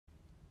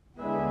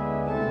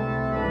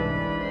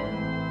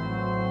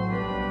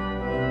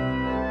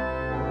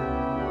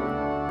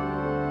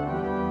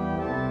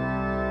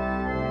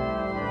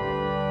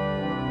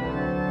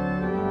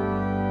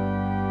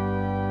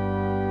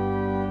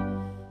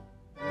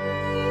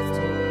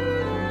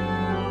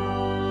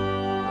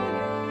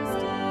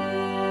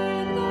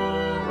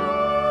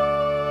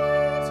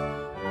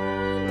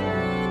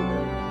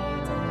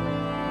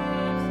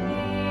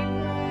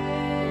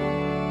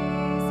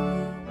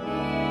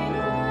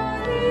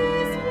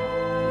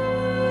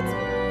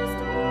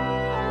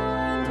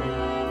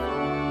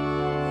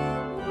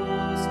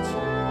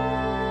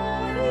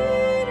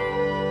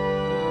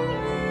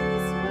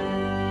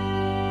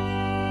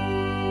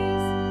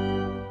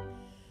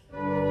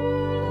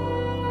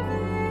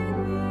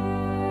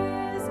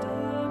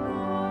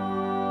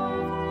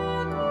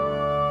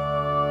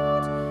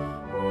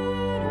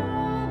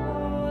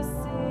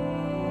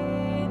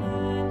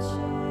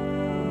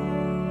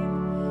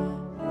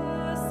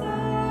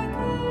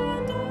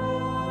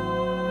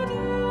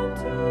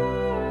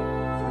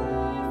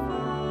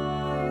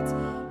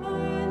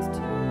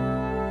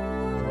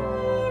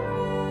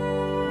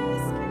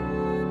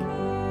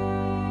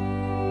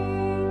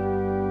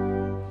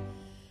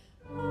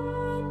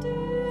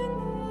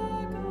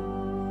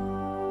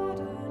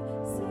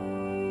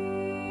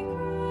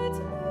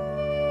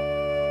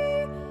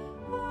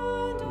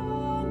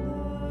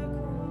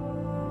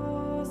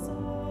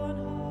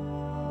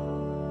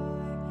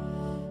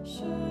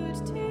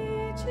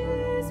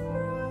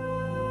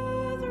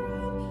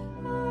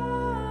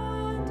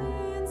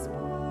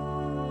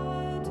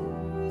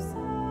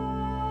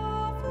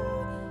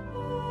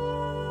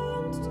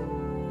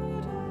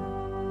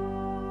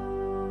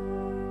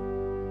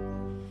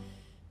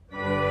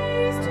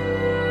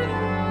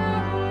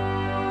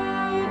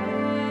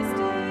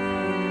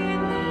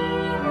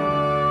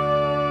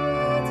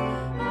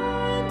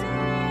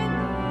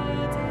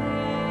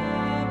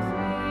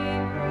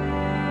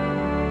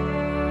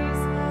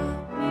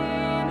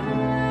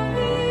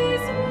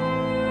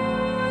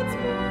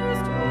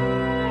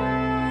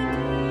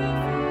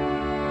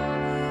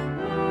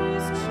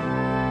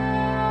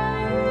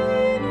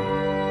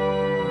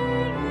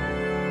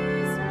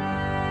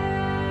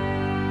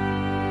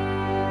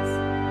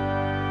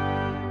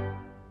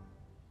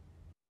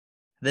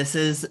This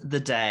is the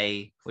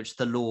day which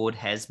the Lord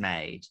has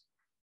made.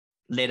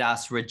 Let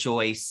us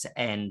rejoice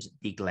and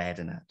be glad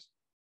in it.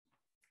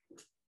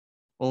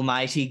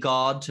 Almighty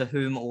God, to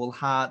whom all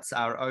hearts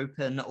are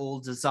open, all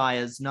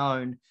desires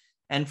known,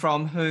 and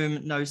from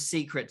whom no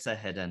secrets are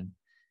hidden,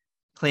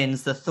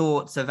 cleanse the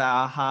thoughts of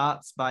our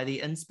hearts by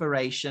the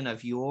inspiration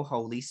of your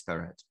Holy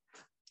Spirit,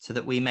 so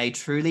that we may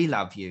truly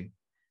love you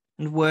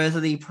and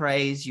worthily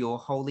praise your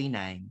holy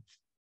name,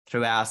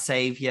 through our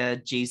Saviour,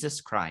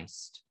 Jesus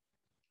Christ.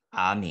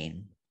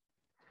 Amen.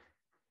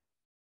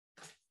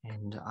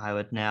 And I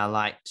would now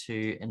like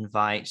to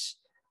invite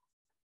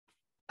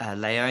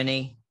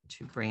Leonie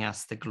to bring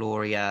us the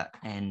Gloria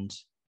and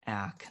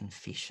our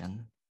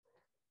confession.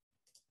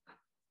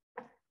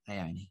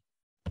 Leonie.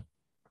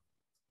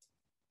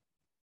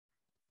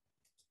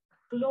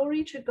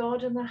 Glory to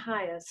God in the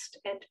highest,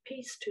 and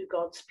peace to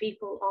God's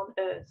people on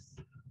earth.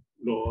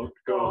 Lord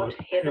God,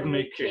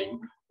 heavenly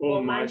King,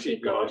 almighty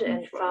God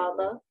and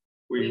Father,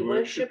 we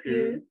worship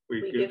you,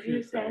 we give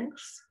you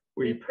thanks,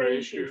 we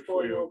praise you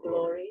for your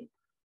glory.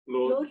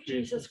 Lord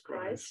Jesus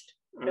Christ,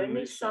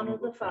 only Son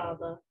of the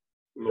Father,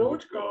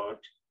 Lord God,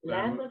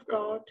 Lamb of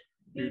God,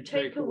 you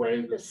take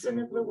away the sin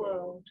of the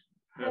world.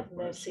 Have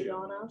mercy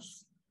on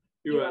us.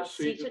 You are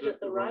seated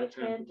at the right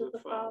hand of the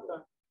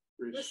Father.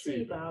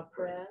 Receive our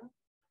prayer.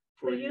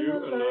 For you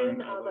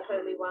alone are the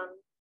Holy One.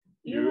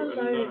 You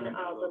alone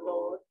are the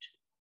Lord.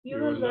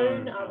 You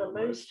alone are the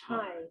Most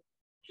High,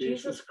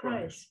 Jesus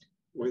Christ,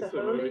 with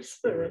the Holy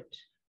Spirit,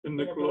 in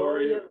the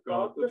glory of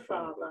God the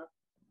Father.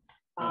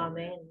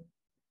 Amen.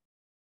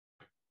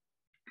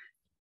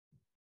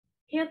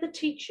 Hear the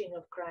teaching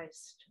of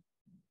Christ.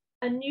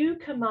 A new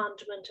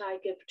commandment I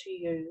give to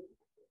you,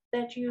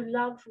 that you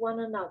love one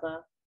another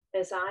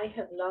as I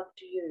have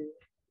loved you.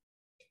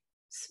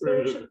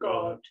 Spirit of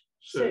God,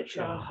 search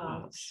our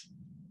hearts.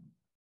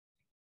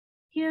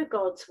 Hear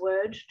God's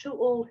word to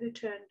all who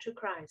turn to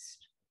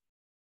Christ.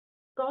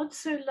 God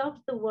so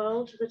loved the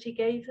world that he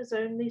gave his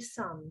only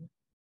Son,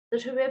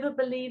 that whoever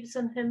believes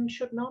in him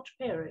should not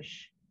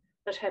perish,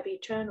 but have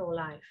eternal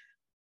life.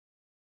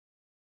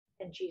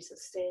 And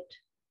Jesus said,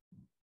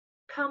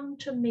 "Come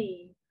to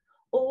me,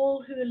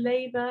 all who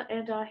labor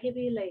and are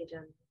heavy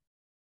laden,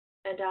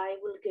 and I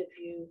will give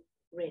you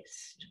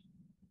rest."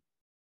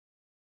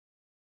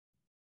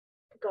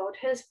 God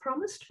has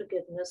promised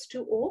forgiveness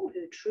to all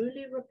who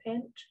truly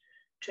repent,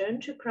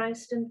 turn to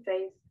Christ in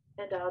faith,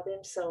 and are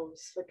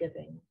themselves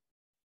forgiving.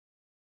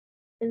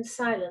 In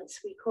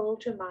silence, we call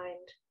to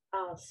mind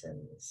our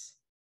sins.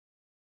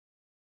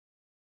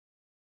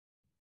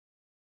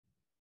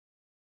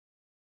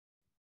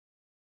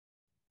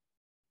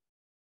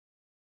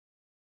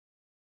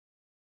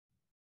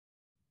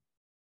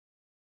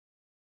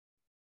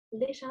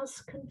 Let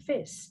us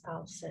confess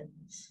our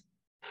sins.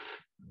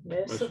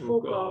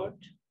 Merciful God,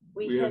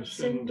 we have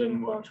sinned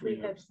in what we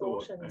have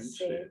thought and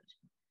said,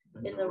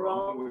 in the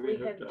wrong we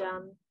have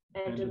done,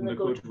 and in the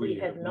good we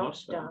have not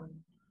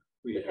done.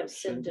 We have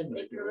sinned in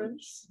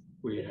ignorance,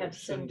 we have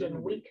sinned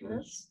in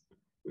weakness,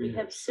 we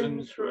have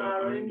sinned through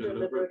our own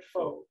deliberate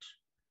fault.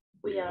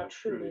 We are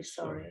truly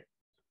sorry.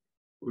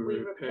 We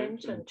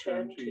repent and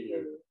turn to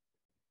you.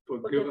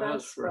 Forgive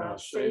us for our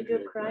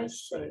Saviour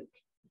Christ's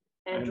sake,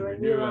 and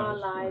renew our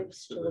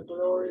lives to the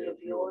glory of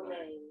your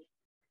name.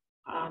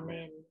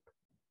 Amen.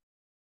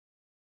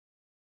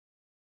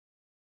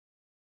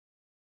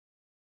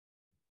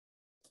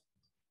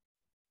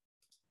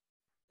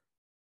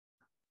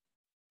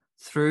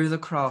 Through the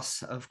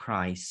cross of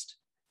Christ,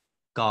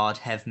 God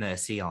have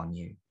mercy on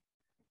you,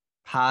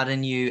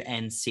 pardon you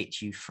and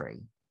set you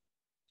free.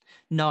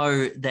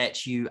 Know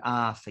that you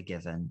are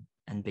forgiven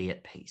and be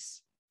at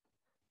peace.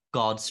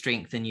 God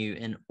strengthen you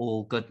in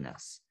all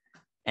goodness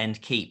and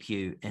keep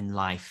you in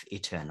life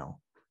eternal.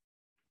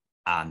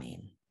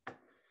 Amen.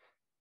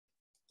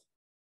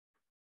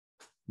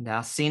 And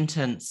our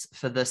sentence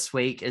for this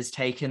week is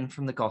taken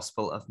from the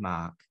Gospel of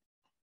Mark.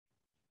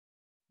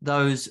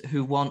 Those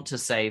who want to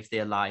save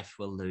their life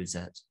will lose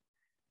it,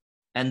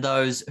 and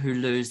those who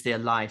lose their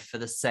life for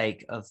the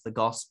sake of the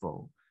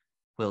gospel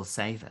will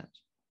save it.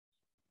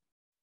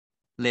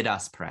 Let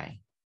us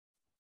pray.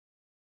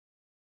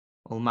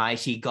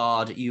 Almighty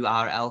God, you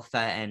are Alpha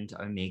and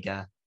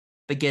Omega,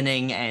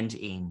 beginning and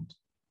end,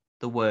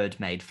 the Word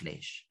made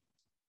flesh.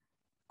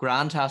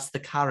 Grant us the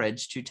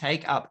courage to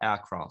take up our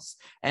cross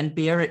and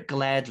bear it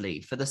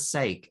gladly for the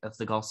sake of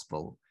the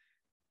gospel,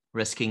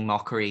 risking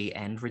mockery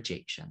and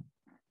rejection,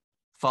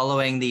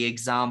 following the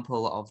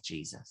example of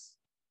Jesus.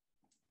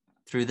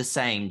 Through the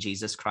same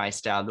Jesus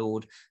Christ our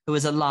Lord, who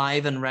is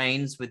alive and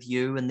reigns with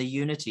you in the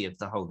unity of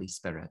the Holy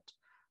Spirit,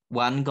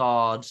 one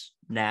God,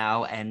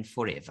 now and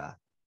forever.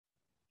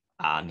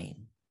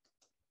 Amen.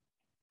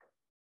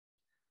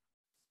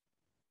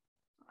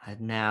 I'd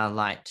now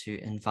like to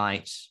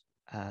invite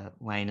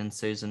Wayne and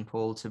Susan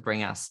Paul to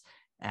bring us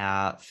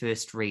our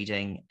first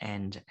reading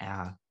and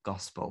our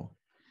gospel.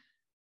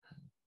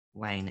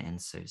 Wayne and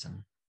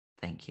Susan,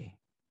 thank you.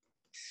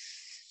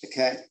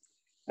 Okay,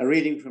 a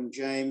reading from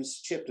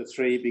James chapter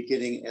 3,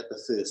 beginning at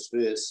the first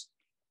verse.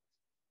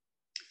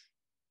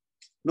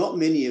 Not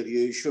many of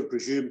you should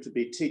presume to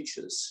be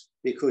teachers,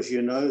 because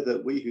you know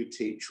that we who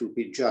teach will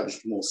be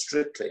judged more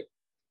strictly.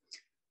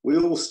 We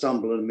all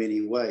stumble in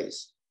many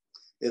ways.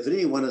 If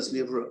anyone is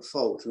never at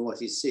fault in what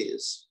he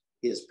says,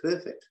 he is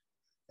perfect,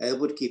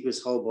 able to keep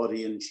his whole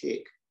body in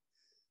check.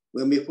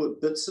 When we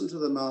put bits into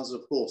the mouths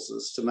of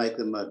horses to make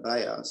them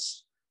obey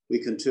us, we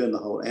can turn the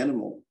whole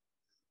animal.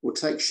 We'll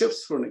take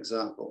ships for an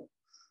example.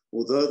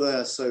 Although they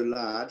are so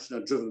large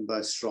and are driven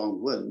by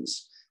strong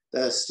winds,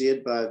 they are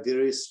steered by a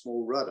very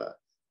small rudder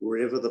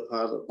wherever the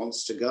pilot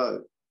wants to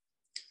go.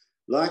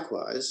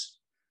 Likewise,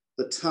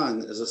 the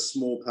tongue is a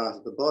small part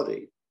of the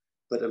body,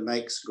 but it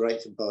makes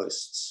great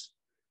boasts.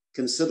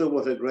 Consider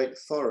what a great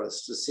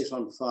forest is set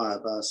on fire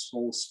by a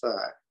small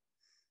spark.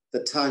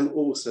 The tongue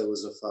also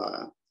is a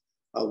fire,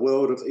 a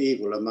world of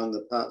evil among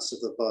the parts of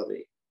the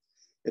body.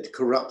 It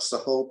corrupts the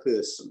whole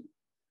person,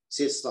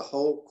 sets the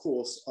whole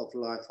course of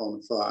life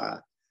on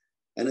fire,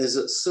 and is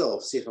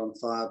itself set on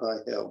fire by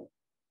hell.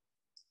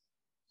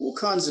 All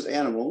kinds of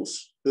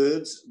animals,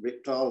 birds,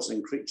 reptiles,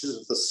 and creatures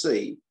of the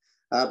sea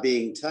are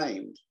being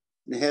tamed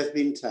and have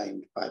been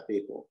tamed by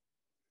people.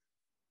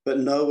 But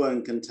no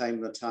one can tame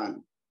the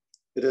tongue.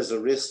 It is a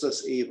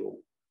restless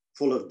evil,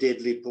 full of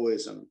deadly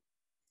poison.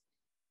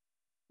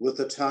 With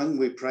the tongue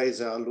we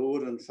praise our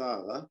Lord and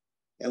Father,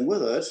 and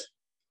with it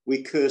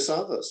we curse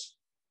others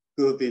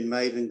who have been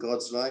made in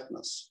God's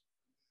likeness.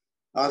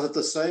 Out of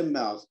the same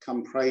mouth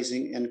come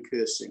praising and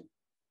cursing.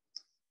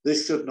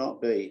 This should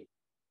not be.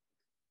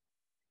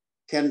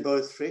 Can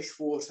both fresh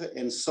water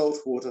and salt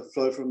water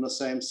flow from the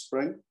same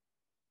spring?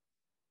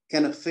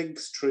 Can a fig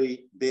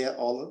tree bear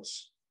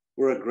olives,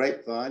 or a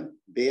grapevine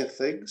bear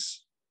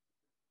figs?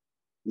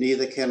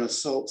 Neither can a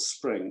salt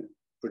spring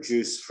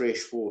produce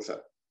fresh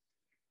water.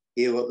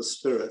 Hear what the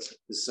Spirit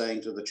is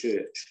saying to the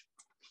church.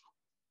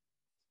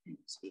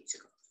 Thanks be to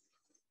God.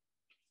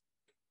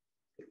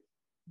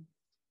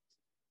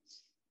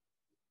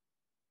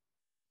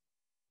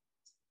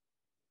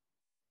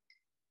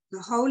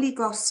 The Holy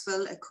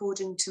Gospel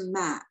according to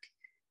Mark,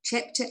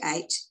 chapter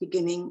 8,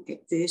 beginning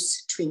at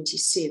verse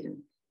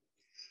 27.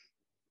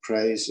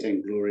 Praise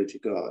and glory to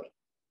God.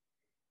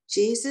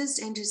 Jesus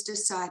and his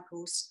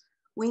disciples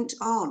went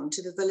on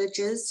to the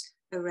villages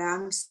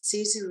around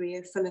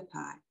Caesarea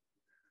Philippi.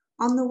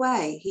 On the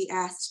way, he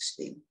asked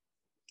them,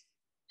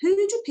 "Who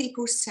do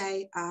people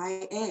say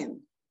I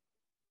am?"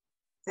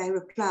 They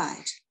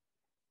replied,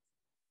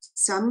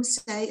 "Some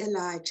say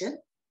Elijah,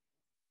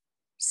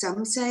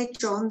 some say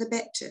John the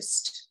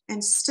Baptist,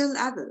 and still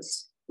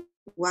others,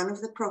 one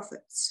of the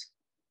prophets."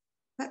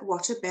 "But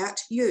what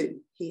about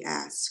you?" he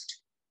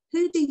asked.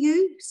 "Who do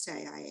you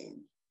say I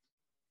am?"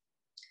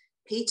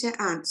 Peter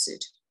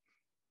answered,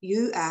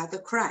 "You are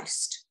the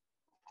Christ."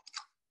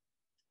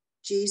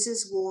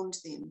 Jesus warned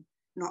them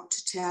not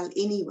to tell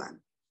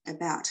anyone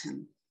about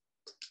him.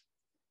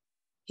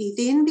 He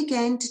then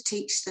began to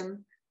teach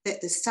them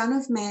that the Son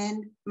of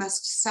Man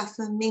must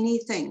suffer many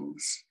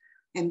things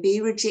and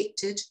be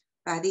rejected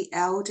by the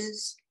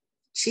elders,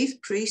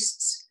 chief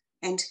priests,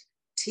 and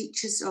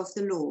teachers of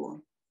the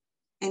law,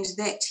 and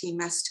that he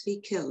must be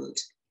killed,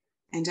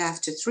 and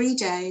after 3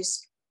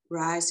 days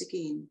rise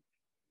again.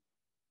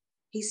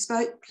 He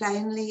spoke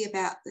plainly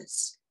about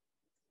this,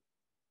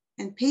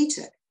 and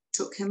Peter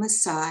took him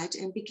aside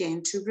and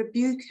began to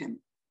rebuke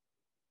him.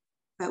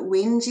 But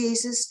when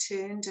Jesus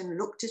turned and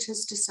looked at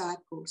his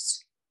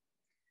disciples,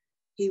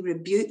 he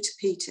rebuked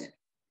Peter.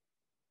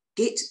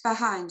 "Get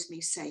behind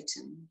me,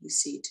 Satan," he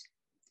said.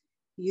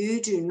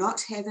 "You do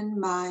not have in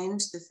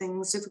mind the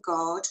things of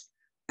God,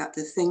 but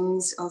the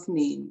things of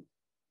men."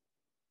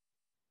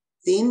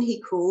 Then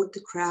he called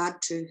the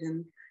crowd to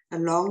him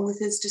along with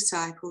his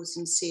disciples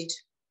and said,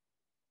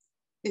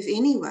 "If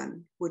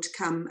anyone would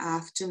come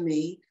after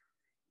me,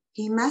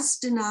 he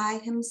must deny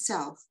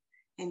himself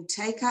and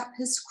take up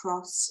his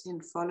cross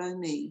and follow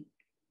me.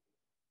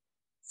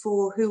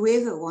 For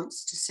whoever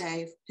wants to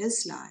save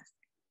his life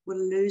will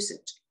lose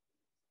it.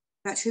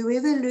 But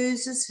whoever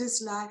loses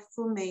his life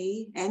for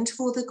me and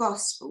for the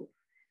gospel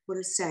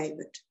will save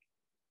it.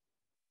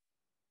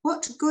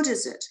 What good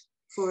is it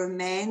for a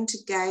man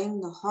to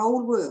gain the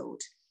whole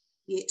world,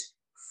 yet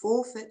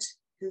forfeit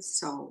his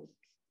soul?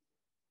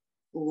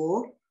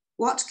 Or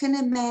what can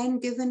a man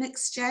give in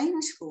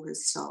exchange for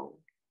his soul?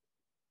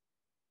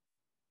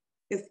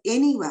 If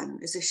anyone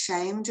is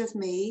ashamed of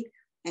me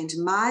and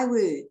my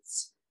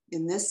words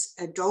in this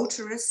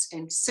adulterous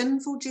and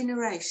sinful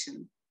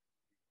generation,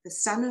 the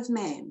Son of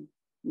Man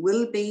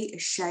will be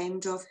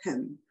ashamed of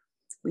him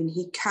when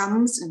he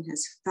comes in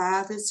his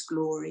Father's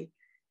glory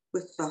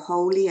with the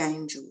holy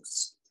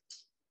angels."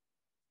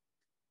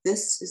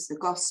 This is the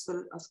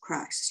gospel of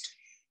Christ.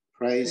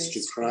 Praise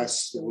to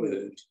Christ the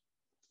Word.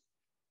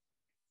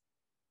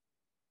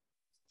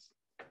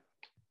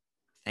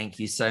 Thank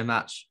you so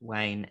much,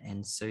 Wayne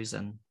and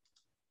Susan.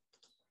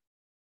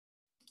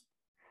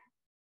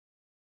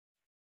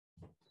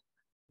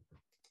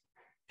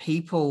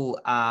 People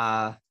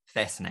are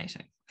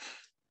fascinating.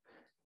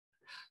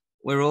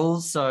 We're all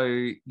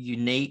so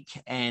unique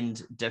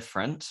and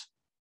different.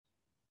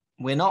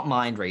 We're not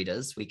mind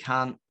readers. We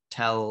can't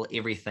tell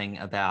everything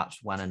about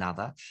one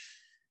another.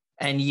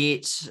 And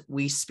yet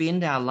we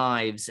spend our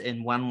lives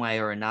in one way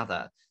or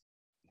another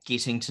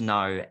getting to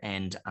know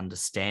and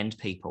understand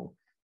people,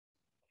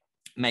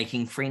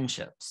 making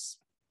friendships,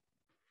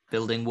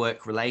 building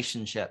work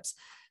relationships,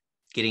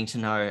 getting to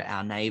know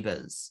our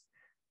neighbors,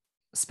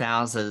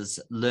 spouses,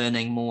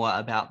 learning more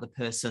about the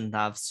person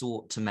they've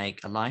sought to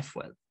make a life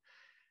with.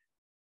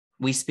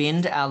 We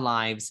spend our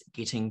lives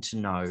getting to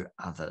know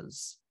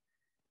others,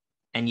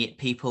 and yet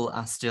people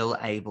are still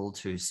able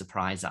to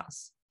surprise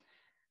us.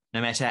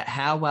 No matter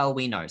how well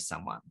we know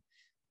someone,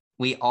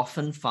 we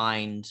often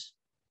find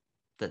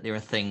that there are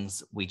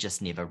things we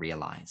just never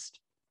realized.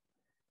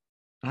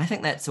 And I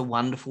think that's a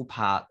wonderful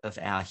part of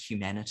our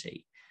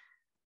humanity,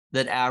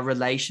 that our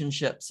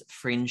relationships,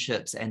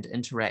 friendships, and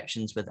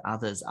interactions with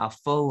others are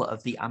full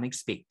of the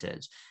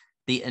unexpected,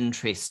 the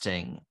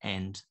interesting,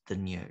 and the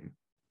new.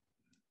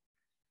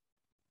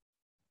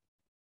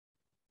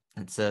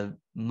 It's a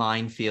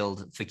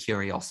minefield for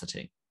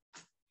curiosity.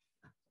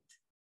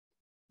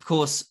 Of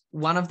course,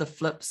 one of the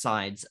flip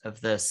sides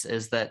of this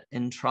is that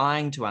in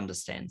trying to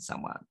understand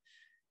someone,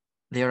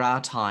 there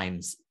are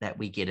times that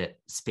we get it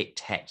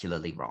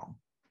spectacularly wrong.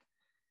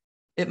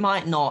 It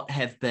might not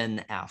have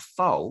been our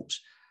fault,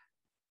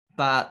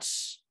 but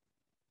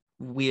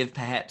we have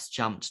perhaps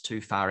jumped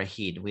too far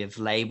ahead. We have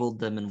labeled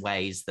them in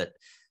ways that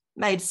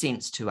made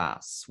sense to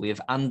us. We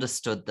have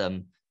understood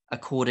them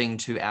according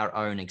to our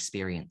own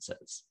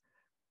experiences.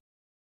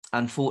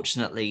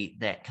 Unfortunately,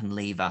 that can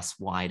leave us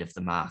wide of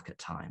the mark at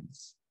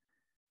times.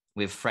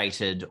 We've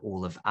freighted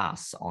all of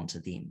us onto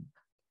them.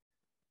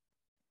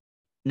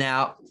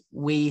 Now,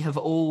 we have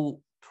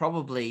all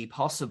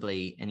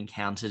possibly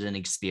encountered an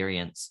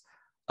experience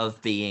of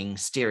being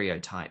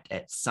stereotyped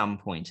at some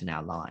point in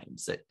our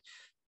lives. It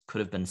could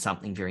have been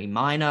something very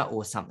minor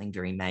or something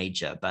very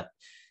major, but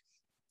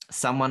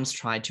someone's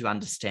tried to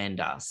understand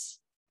us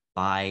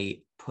by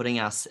putting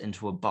us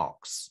into a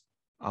box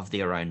of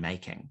their own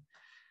making.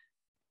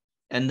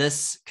 And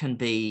this can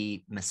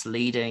be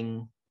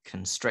misleading,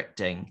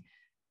 constricting,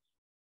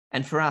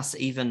 and for us,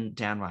 even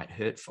downright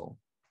hurtful.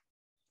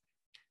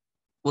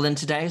 Well, in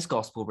today's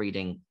gospel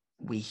reading,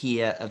 we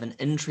hear of an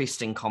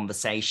interesting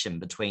conversation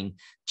between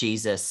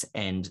Jesus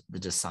and the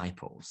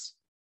disciples.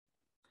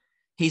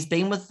 He's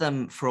been with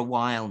them for a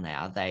while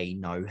now. They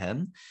know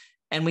him,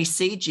 and we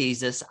see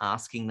Jesus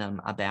asking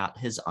them about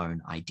his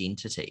own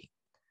identity.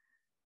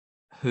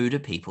 Who do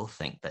people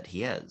think that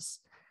he is?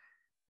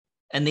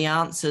 And the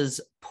answers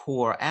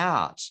pour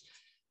out.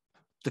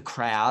 The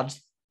crowd,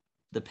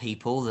 the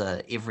people,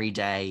 the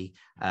everyday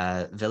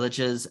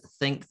villagers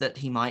think that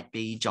he might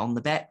be John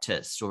the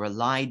Baptist or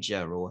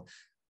Elijah or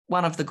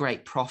one of the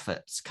great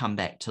prophets come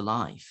back to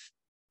life.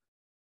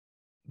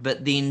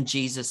 But then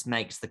Jesus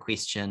makes the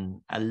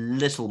question a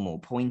little more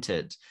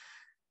pointed.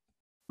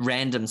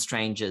 Random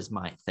strangers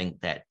might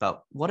think that,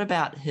 but what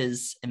about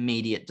his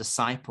immediate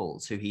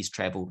disciples who he's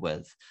traveled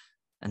with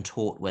and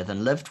taught with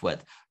and lived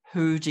with?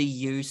 Who do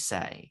you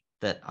say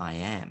that I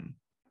am?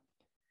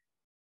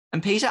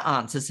 And Peter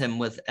answers him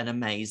with an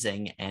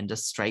amazing and a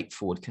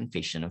straightforward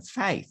confession of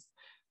faith.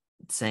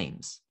 It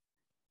seems,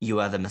 you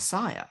are the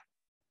Messiah.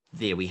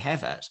 There we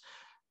have it.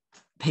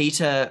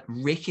 Peter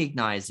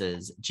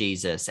recognizes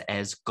Jesus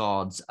as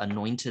God's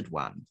anointed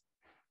one.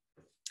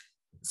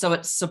 So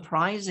it's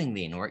surprising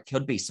then, or it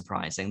could be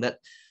surprising, that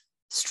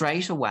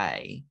straight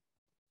away,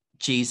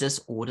 Jesus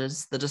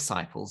orders the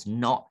disciples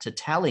not to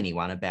tell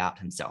anyone about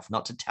himself,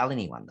 not to tell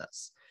anyone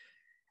this.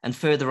 And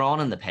further on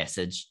in the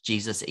passage,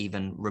 Jesus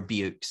even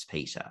rebukes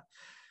Peter.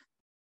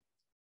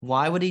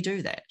 Why would he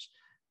do that?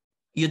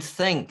 You'd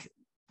think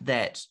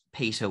that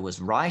Peter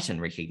was right in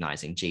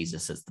recognizing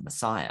Jesus as the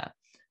Messiah,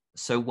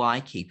 so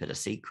why keep it a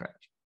secret?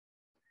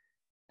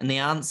 And the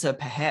answer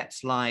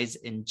perhaps lies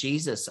in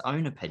Jesus'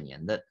 own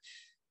opinion, that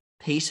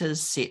Peter's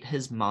set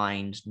his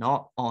mind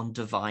not on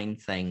divine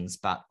things,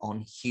 but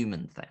on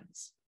human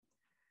things.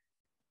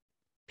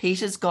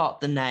 Peter's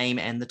got the name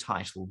and the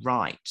title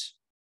right.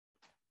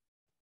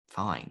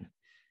 Fine.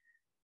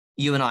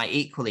 You and I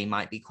equally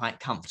might be quite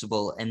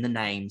comfortable in the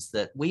names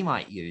that we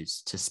might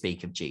use to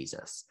speak of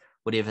Jesus,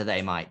 whatever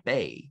they might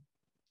be.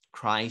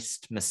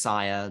 Christ,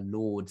 Messiah,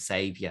 Lord,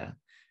 Savior,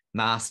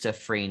 Master,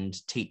 Friend,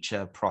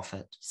 Teacher,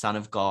 Prophet, Son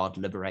of God,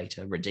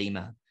 Liberator,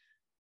 Redeemer,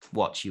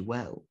 what you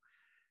will.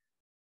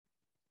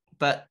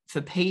 But for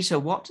Peter,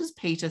 what does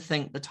Peter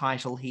think the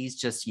title he's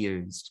just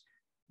used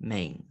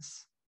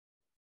means?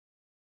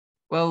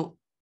 Well,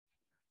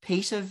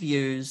 Peter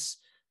views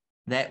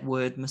that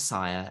word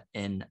Messiah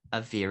in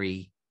a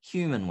very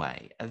human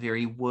way, a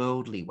very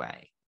worldly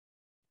way.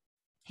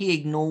 He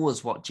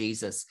ignores what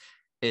Jesus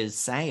is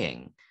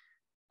saying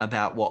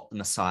about what the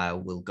Messiah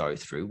will go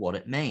through, what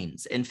it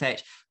means. In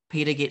fact,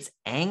 Peter gets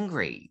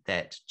angry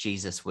that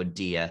Jesus would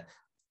dare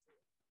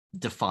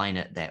define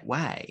it that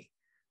way,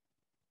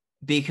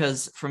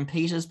 because from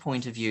Peter's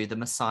point of view, the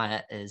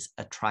Messiah is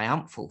a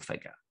triumphal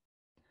figure,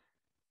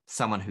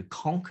 someone who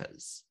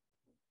conquers.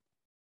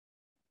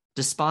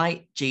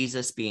 Despite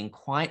Jesus being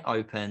quite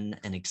open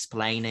and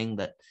explaining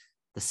that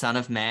The Son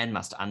of Man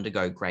must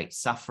undergo great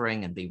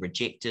suffering and be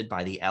rejected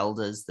by the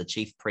elders, the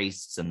chief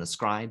priests, and the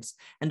scribes,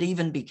 and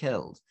even be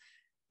killed.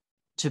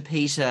 To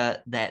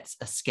Peter, that's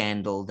a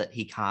scandal that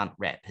he can't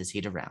wrap his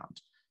head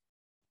around.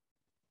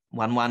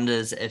 One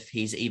wonders if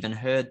he's even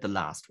heard the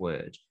last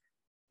word,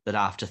 that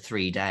after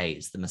 3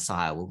 days, the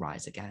Messiah will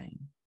rise again.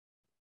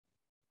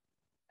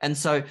 And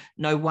so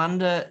no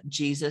wonder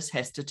Jesus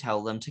has to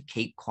tell them to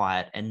keep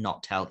quiet and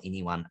not tell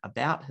anyone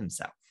about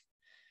himself.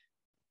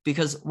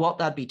 Because what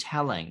they'd be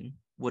telling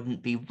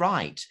wouldn't be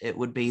right. It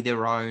would be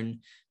their own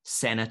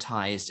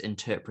sanitized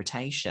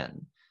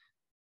interpretation.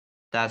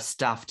 They've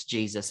stuffed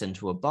Jesus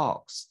into a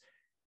box.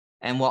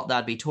 And what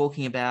they'd be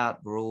talking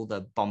about were all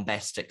the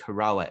bombastic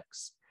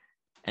heroics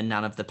and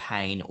none of the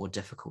pain or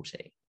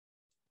difficulty.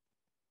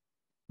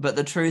 But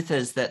the truth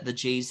is that the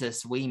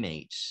Jesus we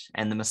meet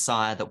and the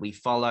Messiah that we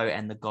follow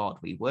and the God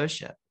we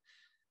worship,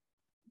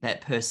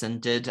 that person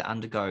did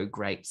undergo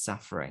great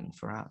suffering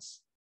for us.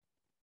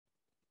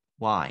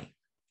 Why?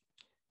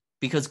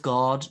 Because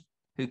God,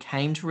 who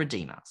came to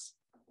redeem us,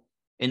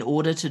 in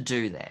order to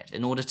do that,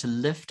 in order to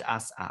lift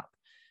us up,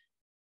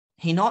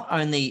 he not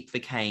only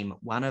became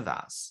one of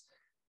us,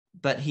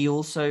 but he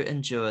also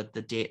endured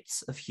the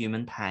depths of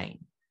human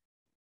pain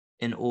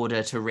in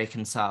order to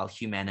reconcile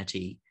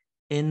humanity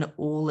in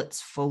all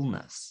its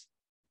fullness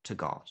to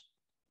God.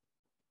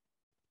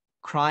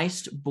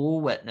 Christ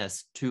bore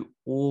witness to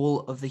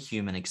all of the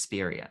human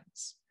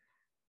experience,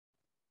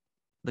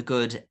 the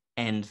good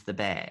and the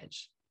bad,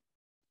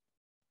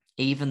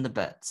 even the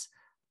bits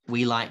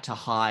we like to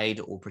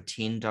hide or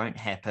pretend don't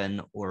happen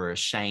or are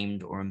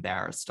ashamed or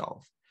embarrassed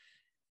of.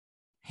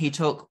 He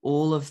took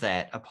all of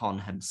that upon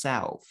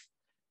himself,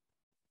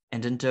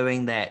 and in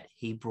doing that,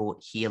 he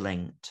brought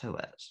healing to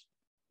it.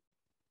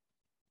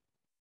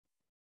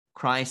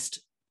 Christ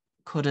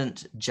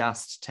couldn't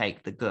just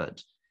take the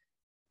good.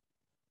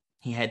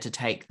 He had to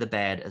take the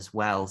bad as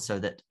well so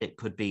that it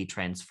could be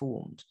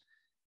transformed.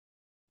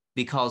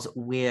 Because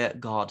where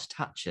God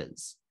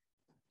touches,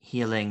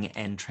 healing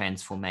and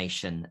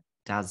transformation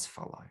does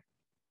follow.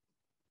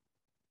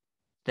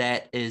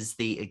 That is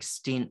the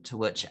extent to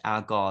which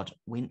our God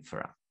went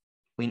for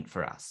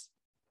us.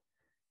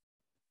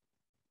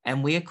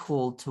 And we're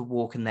called to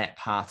walk in that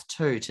path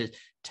too, to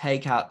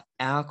take up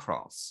our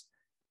cross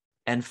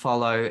and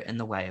follow in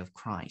the way of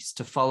Christ,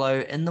 to follow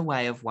in the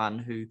way of one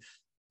who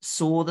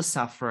saw the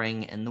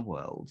suffering in the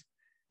world,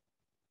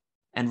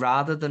 and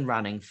rather than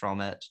running from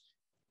it,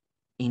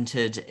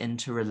 entered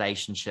into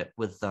relationship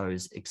with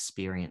those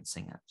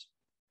experiencing it,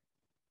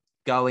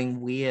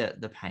 going where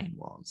the pain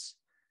was,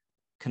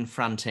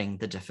 confronting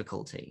the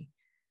difficulty,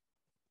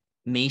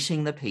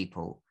 meeting the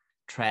people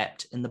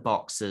trapped in the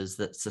boxes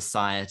that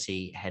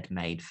society had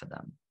made for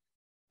them,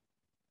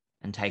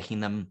 and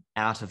taking them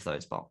out of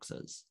those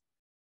boxes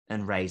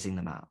and raising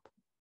them up.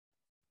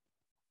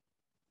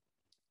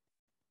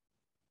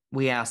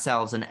 We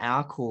ourselves, in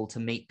our call to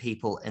meet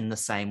people in the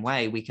same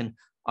way, we can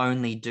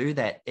only do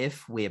that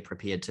if we're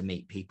prepared to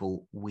meet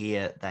people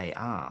where they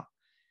are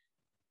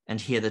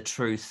and hear the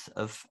truth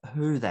of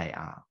who they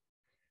are,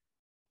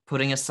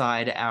 putting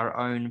aside our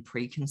own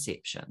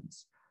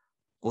preconceptions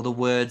or the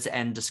words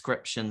and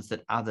descriptions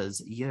that others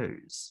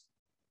use,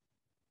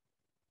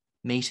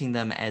 meeting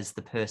them as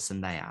the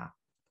person they are,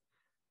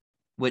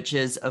 which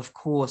is, of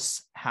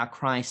course, how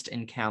Christ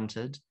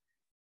encountered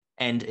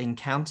and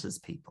encounters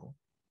people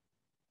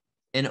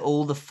in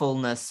all the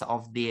fullness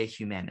of their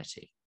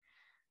humanity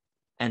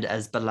and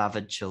as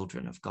beloved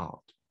children of God.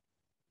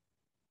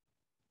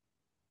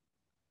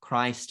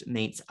 Christ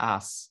meets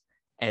us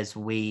as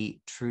we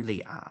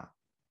truly are,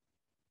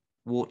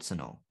 warts and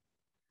all.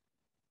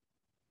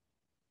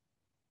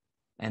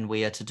 And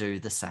we are to do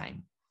the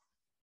same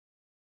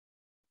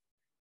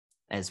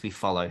as we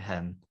follow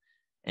him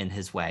in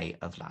his way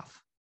of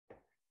love.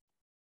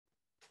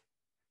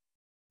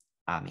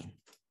 Amen.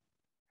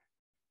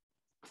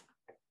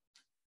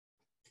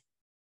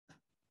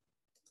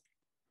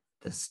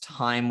 This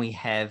time we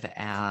have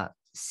our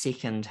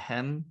second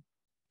hymn,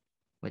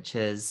 which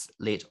is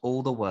Let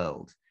All the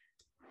World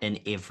in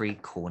Every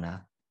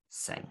Corner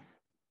Sing.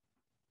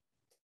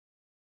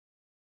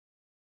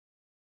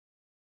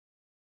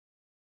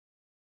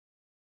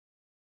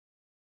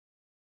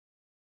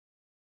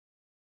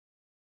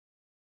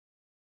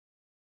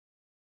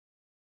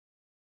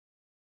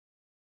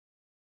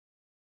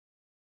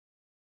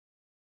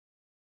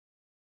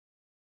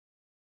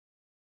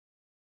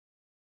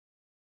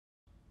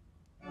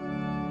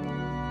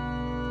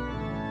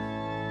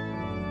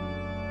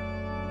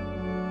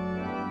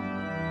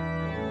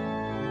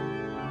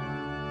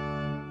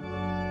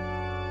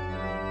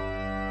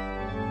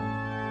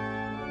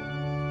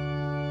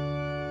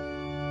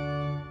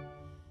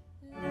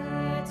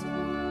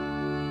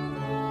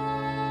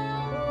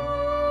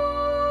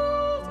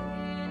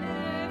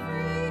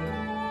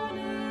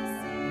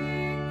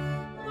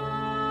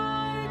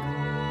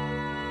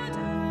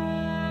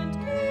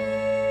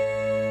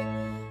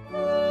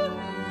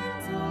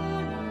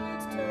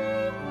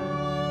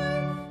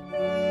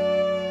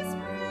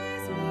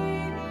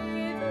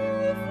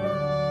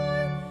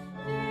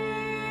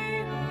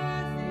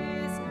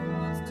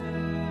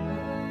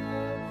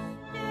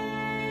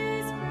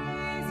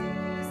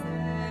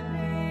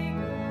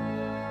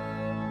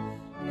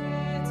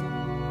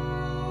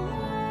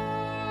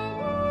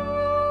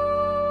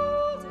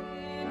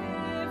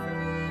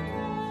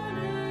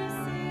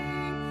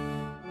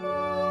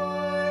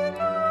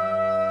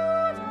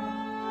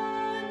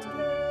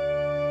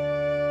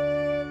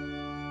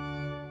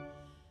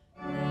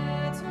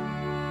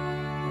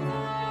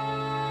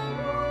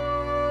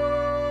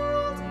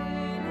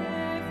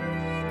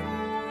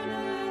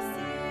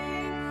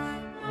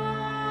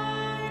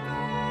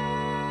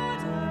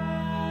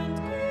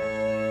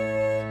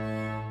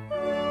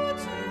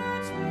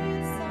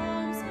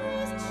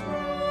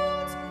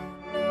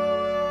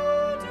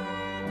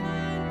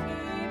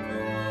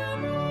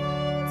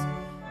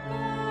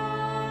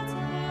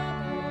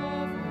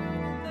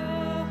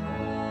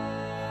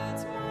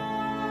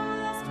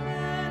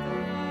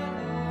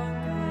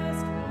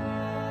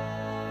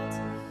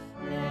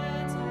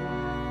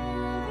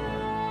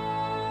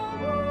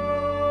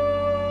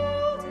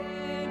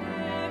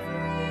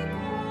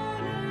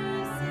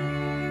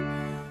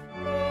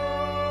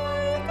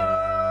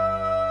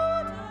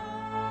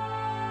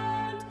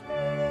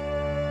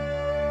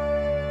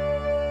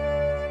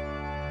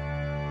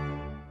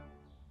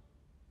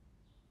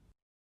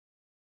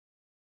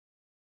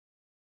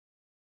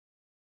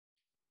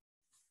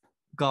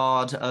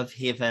 God of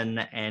heaven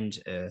and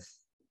earth,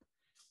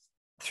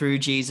 through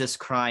Jesus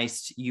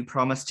Christ, you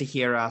promise to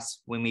hear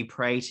us when we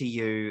pray to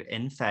you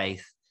in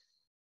faith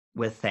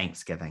with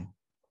thanksgiving.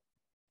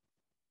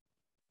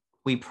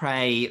 We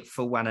pray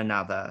for one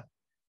another,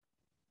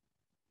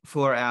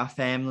 for our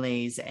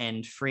families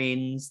and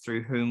friends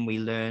through whom we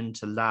learn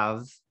to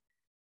love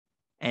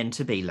and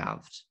to be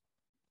loved.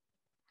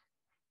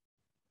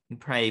 We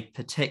pray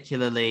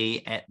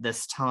particularly at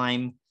this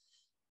time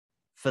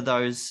for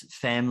those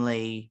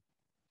family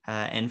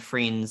and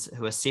friends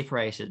who are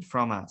separated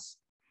from us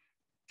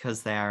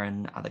because they are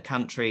in other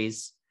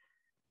countries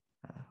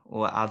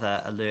or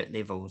other alert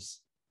levels.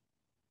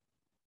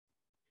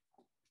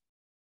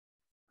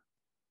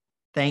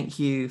 Thank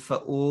you for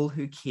all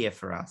who care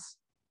for us.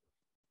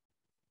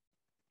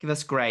 Give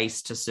us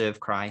grace to serve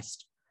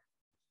Christ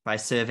by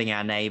serving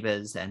our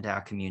neighbours and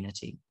our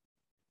community,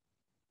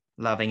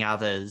 loving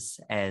others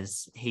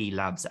as he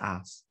loves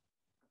us.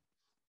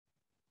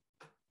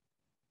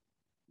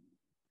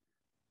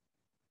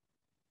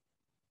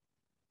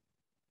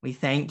 We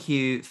thank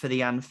you for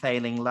the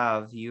unfailing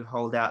love you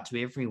hold out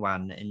to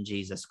everyone in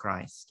Jesus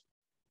Christ.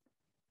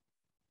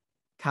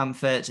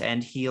 Comfort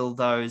and heal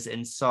those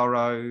in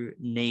sorrow,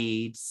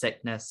 need,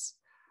 sickness,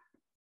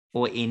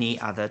 or any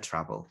other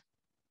trouble.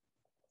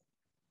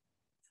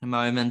 In a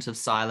moment of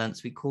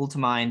silence, we call to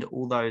mind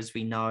all those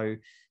we know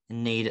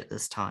in need at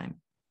this time,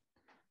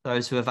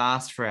 those who have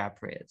asked for our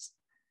prayers,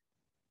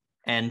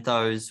 and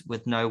those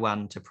with no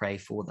one to pray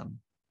for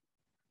them.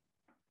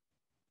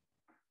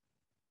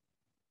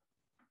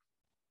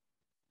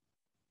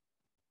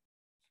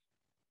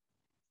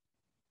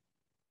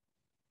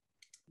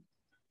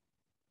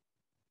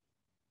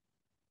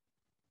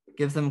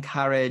 Give them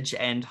courage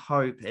and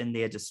hope in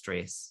their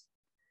distress,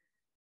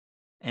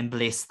 and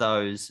bless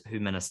those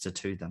who minister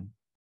to them.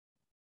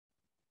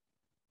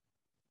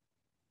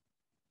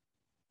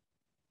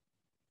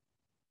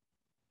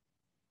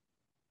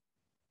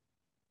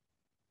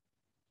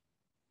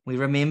 We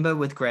remember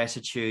with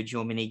gratitude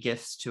your many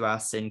gifts to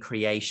us in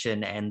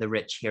creation and the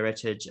rich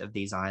heritage of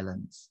these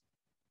islands.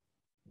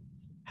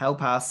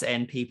 Help us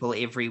and people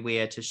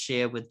everywhere to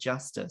share with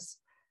justice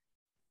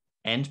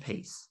and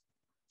peace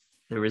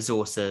the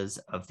resources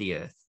of the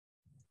earth.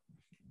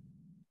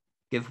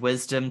 Give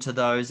wisdom to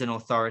those in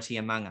authority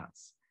among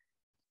us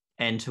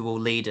and to all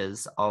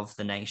leaders of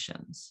the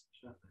nations.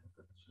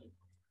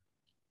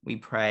 We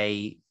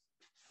pray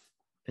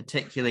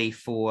particularly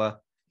for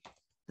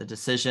the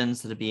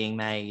decisions that are being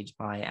made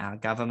by our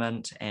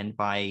government and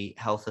by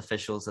health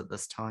officials at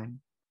this time.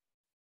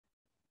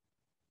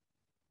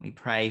 We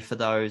pray for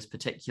those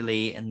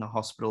particularly in the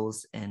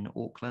hospitals in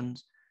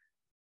Auckland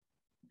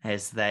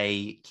as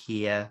they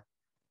care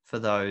for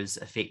those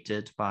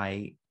affected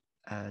by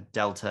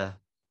Delta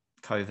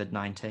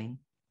COVID-19.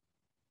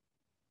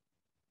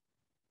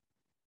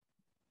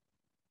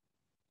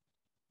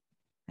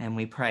 And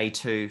we pray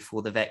too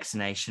for the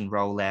vaccination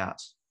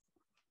rollout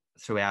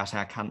throughout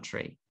our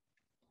country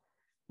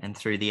and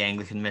through the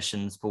Anglican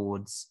Missions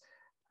Board's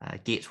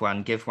Get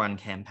One, Give One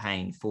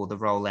campaign for the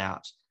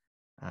rollout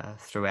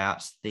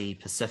throughout the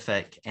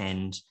Pacific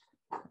and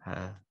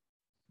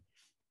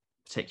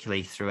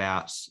particularly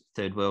throughout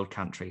third world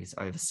countries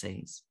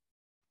overseas.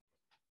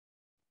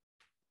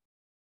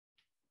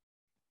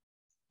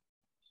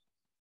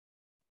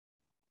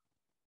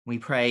 We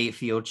pray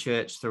for your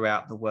church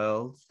throughout the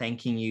world,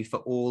 thanking you for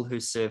all who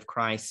serve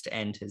Christ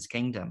and his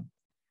kingdom.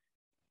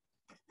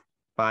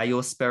 By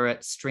your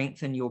Spirit,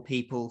 strengthen your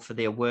people for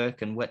their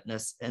work and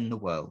witness in the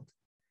world.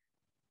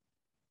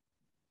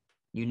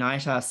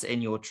 Unite us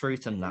in your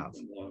truth and love,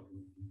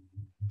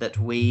 that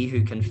we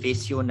who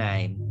confess your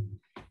name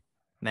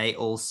may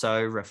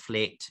also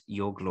reflect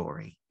your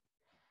glory.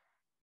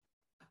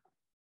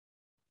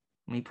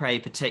 We pray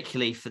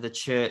particularly for the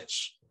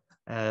church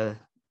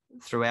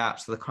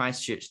throughout the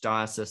Christchurch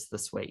Diocese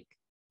this week,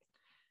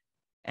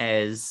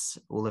 as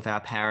all of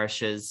our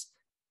parishes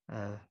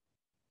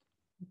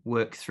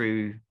work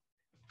through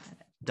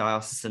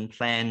diocesan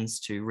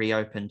plans to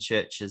reopen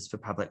churches for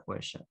public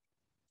worship.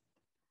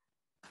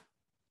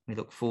 We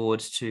look forward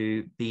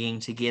to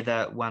being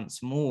together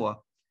once more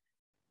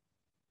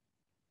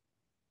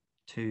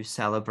to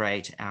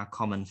celebrate our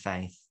common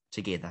faith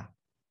together.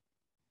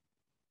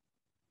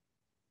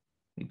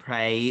 We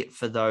pray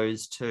for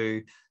those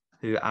too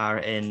who are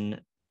in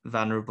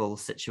vulnerable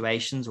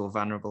situations or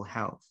vulnerable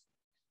health,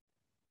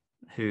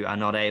 who are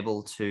not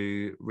able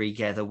to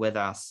regather with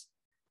us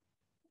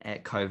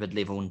at COVID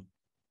level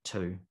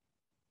 2.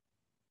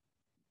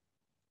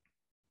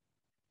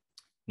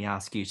 We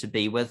ask you to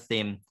be with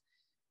them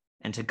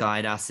and to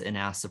guide us in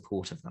our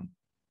support of them.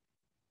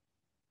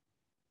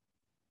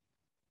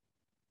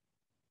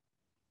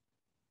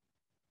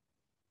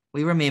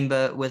 We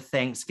remember with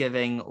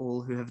thanksgiving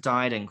all who have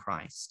died in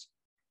Christ,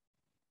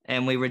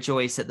 and we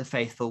rejoice at the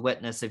faithful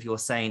witness of your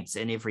saints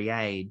in every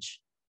age,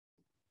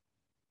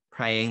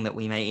 praying that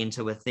we may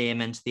enter with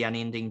them into the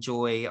unending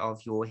joy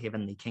of your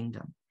heavenly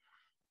kingdom.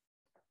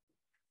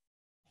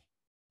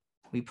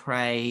 We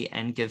pray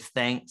and give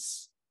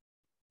thanks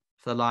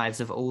for the lives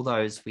of all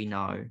those we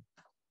know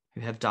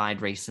who have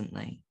died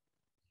recently.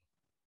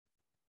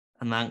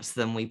 Amongst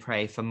them, we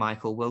pray for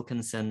Michael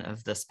Wilkinson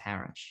of this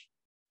parish.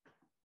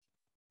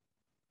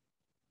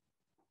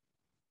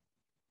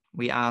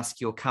 We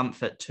ask your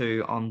comfort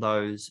too on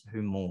those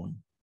who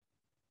mourn.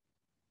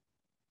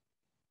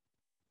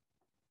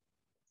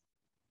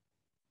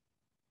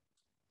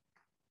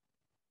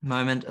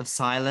 Moment of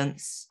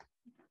silence,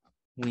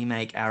 we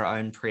make our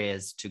own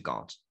prayers to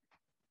God.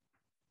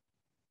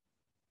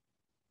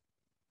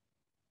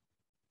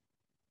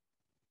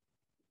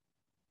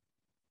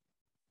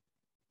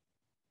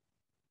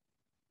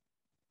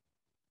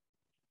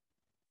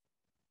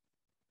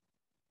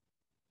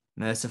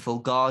 Merciful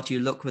God, you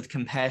look with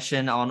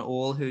compassion on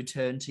all who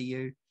turn to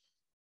you.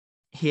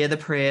 Hear the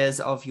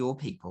prayers of your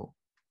people.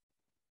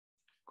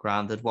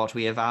 Grant that what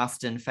we have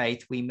asked in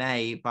faith we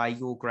may, by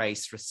your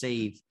grace,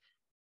 receive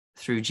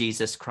through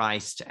Jesus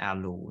Christ our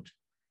Lord.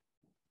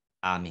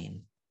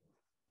 Amen.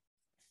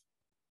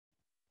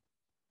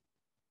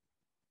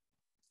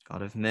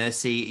 God of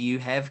mercy, you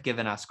have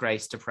given us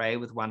grace to pray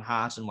with one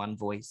heart and one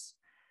voice,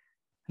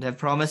 and have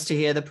promised to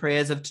hear the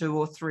prayers of 2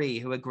 or 3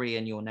 who agree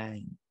in your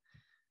name.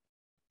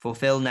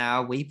 Fulfill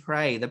now, we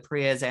pray, the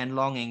prayers and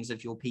longings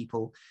of your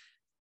people,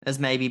 as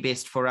may be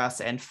best for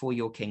us and for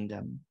your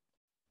kingdom.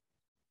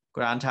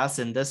 Grant us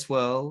in this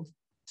world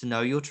to know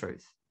your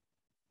truth,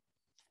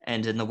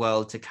 and in the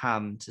world to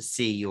come to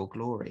see your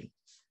glory.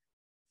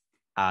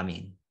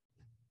 Amen.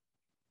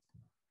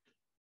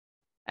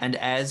 And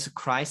as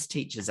Christ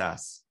teaches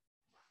us,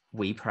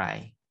 we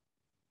pray.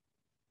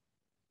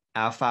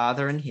 Our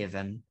Father in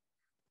heaven,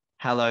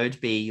 hallowed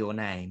be your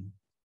name.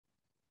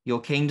 Your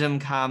kingdom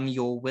come,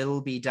 your will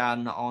be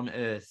done on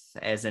earth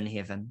as in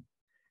heaven.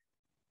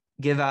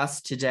 Give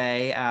us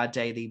today our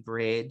daily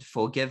bread.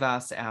 Forgive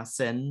us our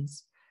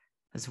sins,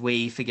 as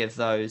we forgive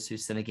those who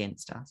sin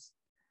against us.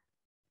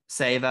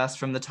 Save us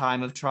from the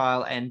time of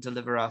trial and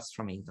deliver us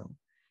from evil.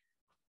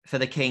 For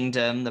the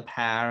kingdom, the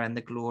power, and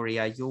the glory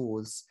are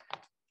yours,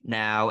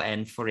 now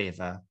and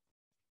forever.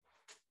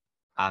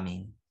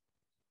 Amen.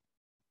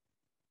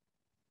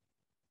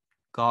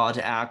 God,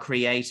 our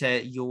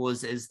Creator,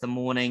 yours is the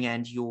morning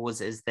and yours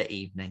is the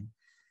evening.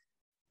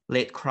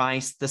 Let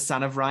Christ, the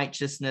Son of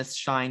Righteousness,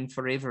 shine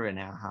forever in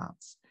our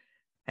hearts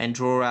and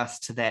draw us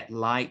to that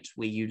light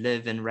where you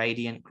live in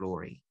radiant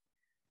glory.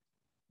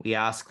 We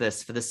ask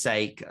this for the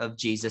sake of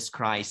Jesus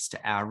Christ,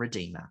 our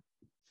Redeemer.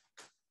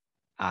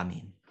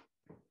 Amen.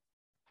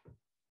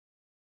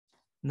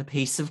 And the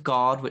peace of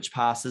God, which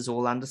passes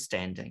all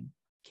understanding,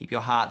 keep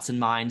your hearts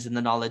and minds in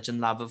the knowledge and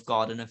love of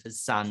God and of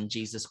his Son,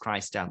 Jesus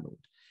Christ, our Lord.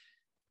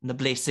 And the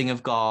blessing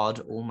of God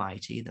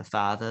Almighty, the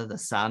Father, the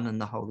Son,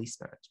 and the Holy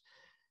Spirit,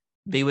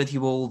 be with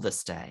you all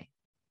this day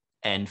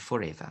and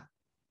forever.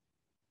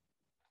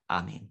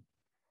 Amen.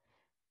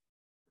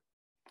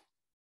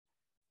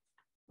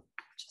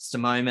 Just a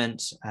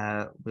moment,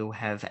 we'll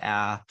have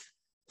our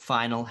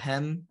final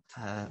hymn,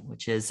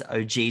 which is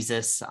O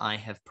Jesus, I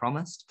Have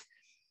Promised,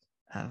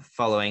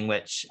 following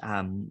which,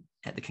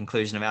 at the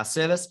conclusion of our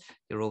service,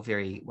 you're all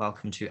very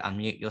welcome to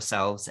unmute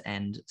yourselves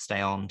and stay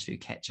on to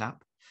catch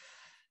up.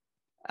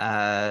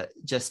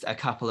 Just a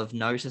couple of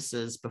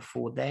notices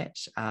before that,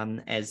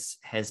 as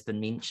has been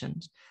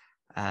mentioned.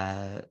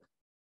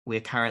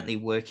 We're currently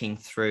working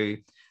through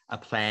a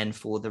plan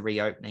for the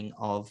reopening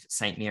of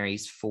St.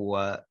 Mary's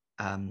for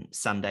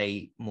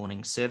Sunday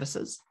morning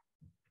services.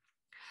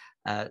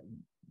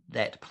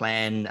 That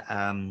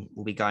plan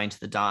will be going to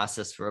the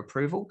diocese for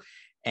approval,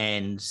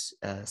 and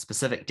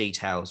specific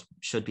details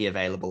should be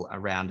available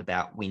around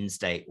about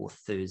Wednesday or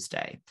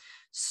Thursday.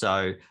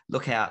 So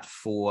look out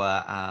for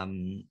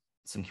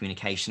some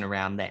communication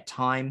around that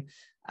time,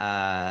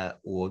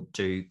 or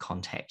do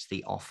contact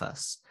the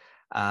office.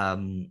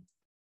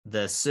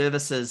 The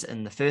services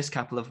in the first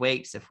couple of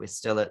weeks, if we're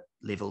still at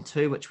level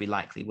 2, which we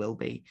likely will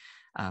be,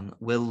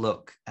 will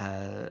look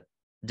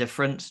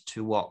different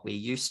to what we're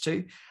used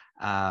to.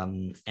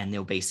 And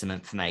there'll be some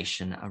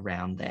information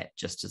around that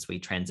just as we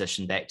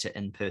transition back to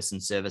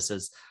in-person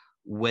services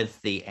with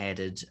the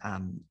added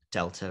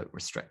Delta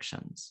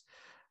restrictions.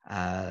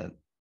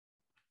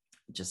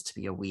 Just to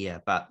be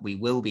aware, but we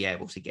will be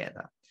able to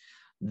gather.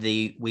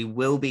 We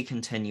will be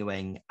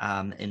continuing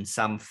in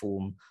some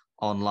form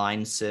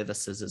online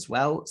services as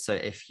well. So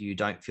if you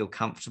don't feel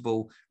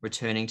comfortable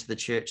returning to the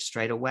church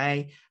straight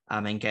away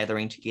and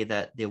gathering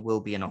together, there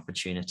will be an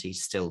opportunity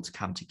still to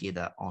come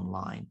together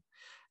online.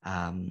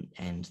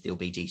 And there'll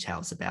be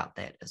details about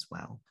that as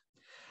well.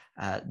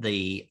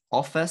 The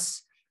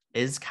office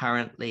is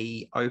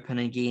currently open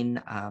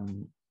again.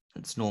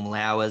 It's normal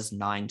hours,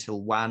 9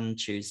 till 1,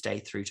 Tuesday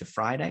through to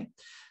Friday.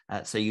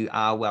 So you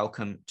are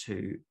welcome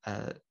to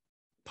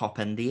pop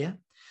in there.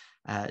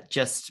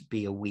 Just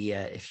be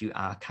aware if you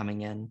are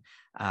coming in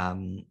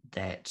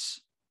that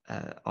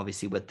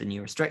obviously with the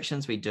new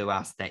restrictions, we do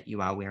ask that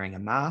you are wearing a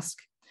mask,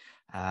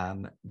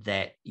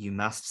 that you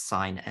must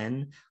sign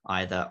in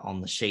either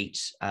on the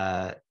sheet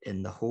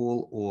in the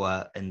hall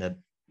or in the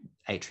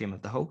atrium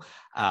of the hall,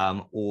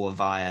 or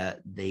via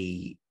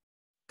the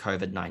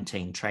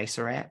COVID-19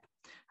 Tracer app.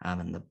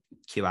 And the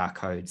QR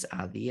codes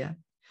are there.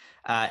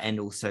 and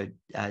also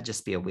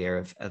just be aware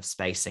of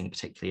spacing,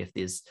 particularly if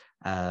there's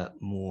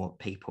more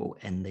people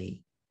in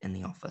the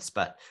office.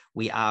 But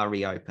we are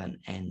reopen,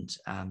 and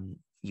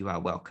you are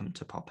welcome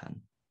to pop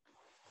in.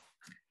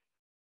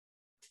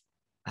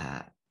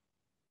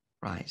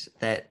 Right,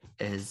 that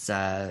is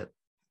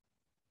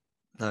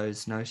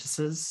those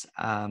notices.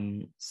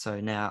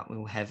 So now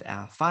we'll have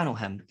our final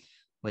hymn,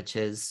 which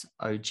is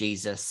 "O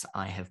Jesus,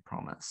 I Have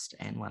Promised."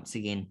 And once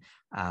again,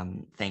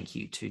 thank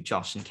you to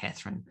Josh and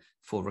Catherine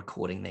for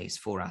recording these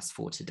for us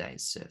for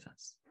today's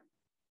service.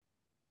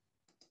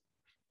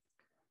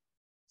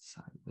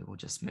 So we will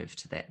just move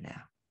to that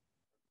now.